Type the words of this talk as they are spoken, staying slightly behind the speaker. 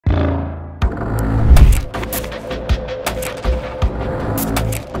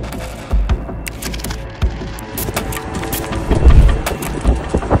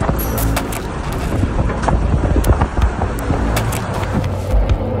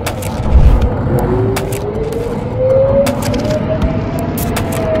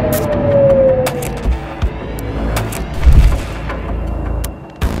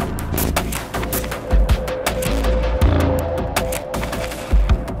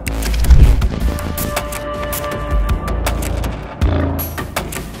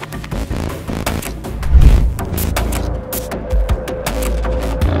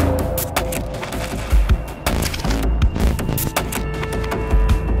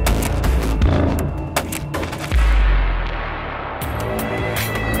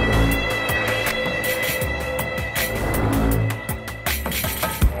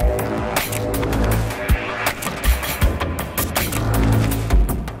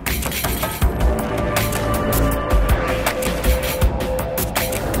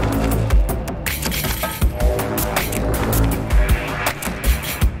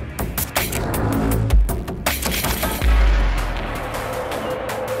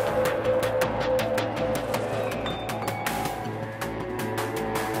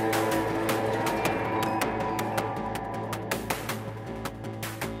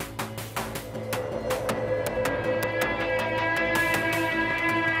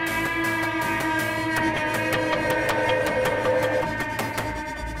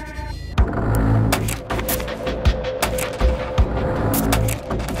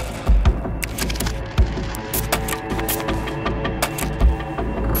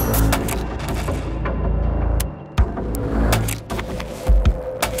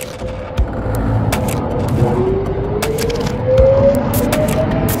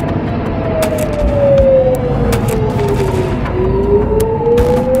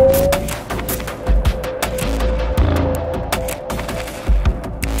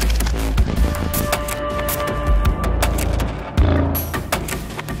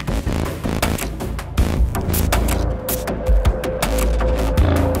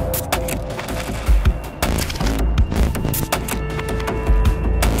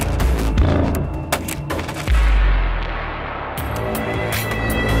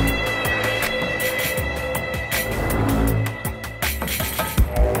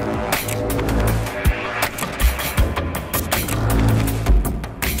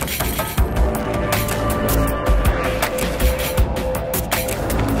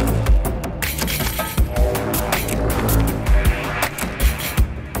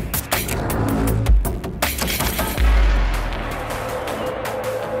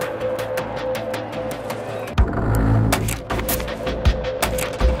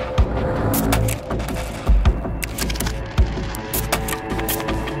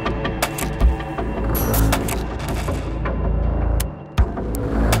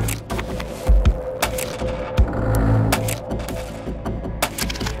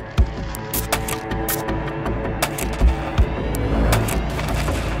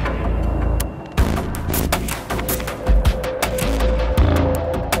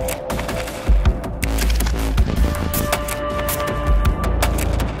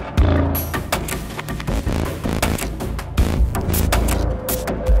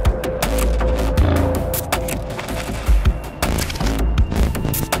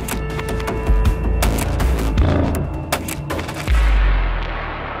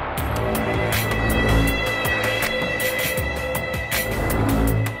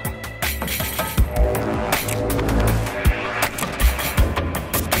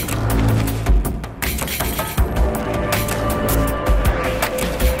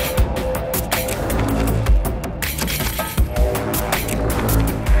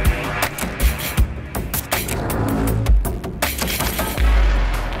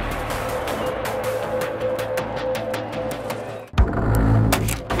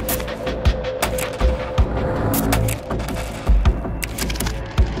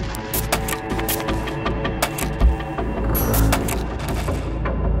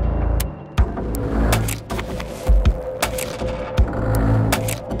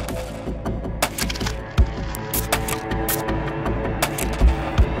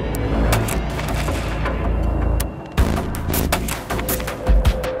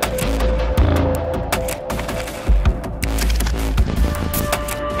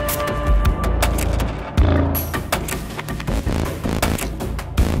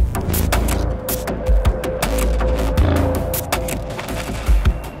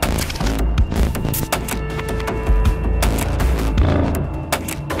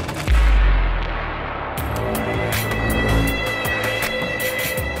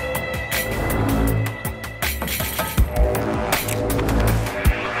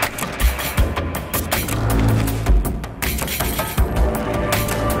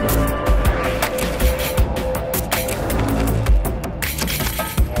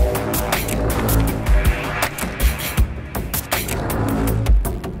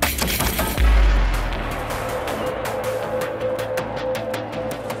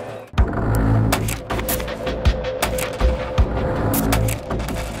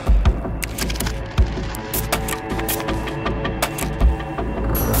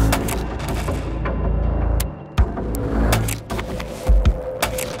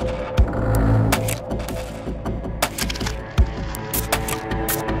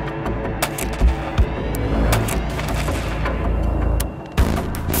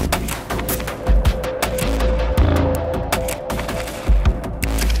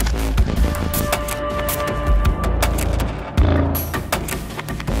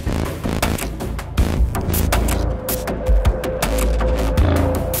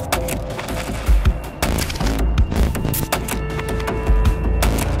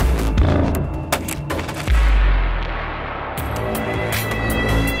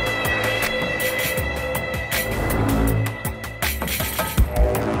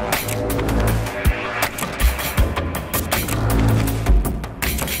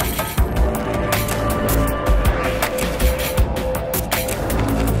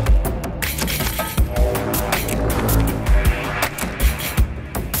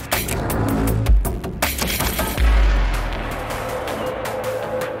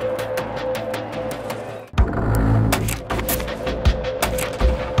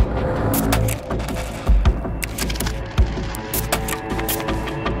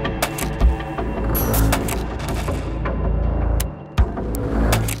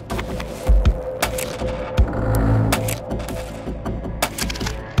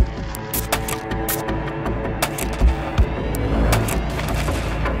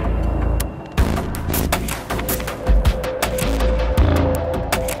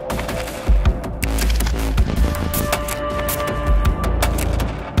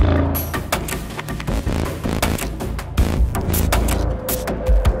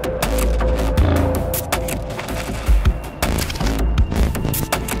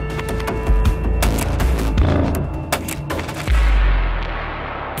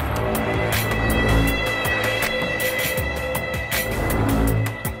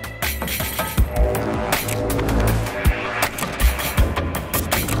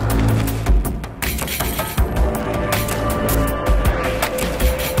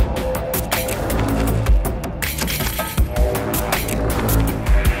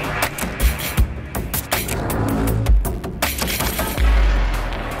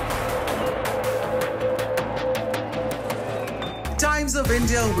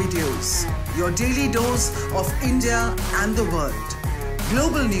videos, your daily dose of India and the world.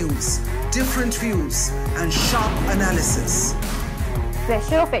 Global news, different views, and sharp analysis.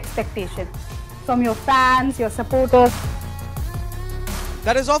 Pressure of expectation from your fans, your supporters.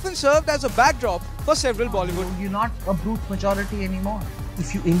 That has often served as a backdrop for several Bollywood. You're not a brute majority anymore.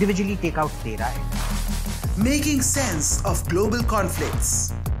 If you individually take out Tera. Making sense of global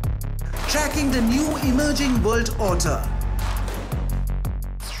conflicts. Tracking the new emerging world order.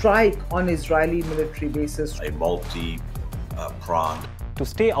 Strike on Israeli military bases. A multi-pronged. To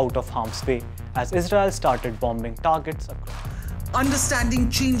stay out of harm's way as Israel started bombing targets across. Understanding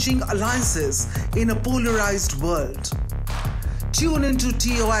changing alliances in a polarized world. Tune into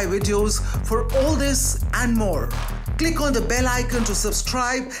TOI videos for all this and more. Click on the bell icon to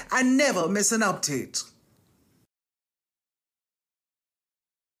subscribe and never miss an update.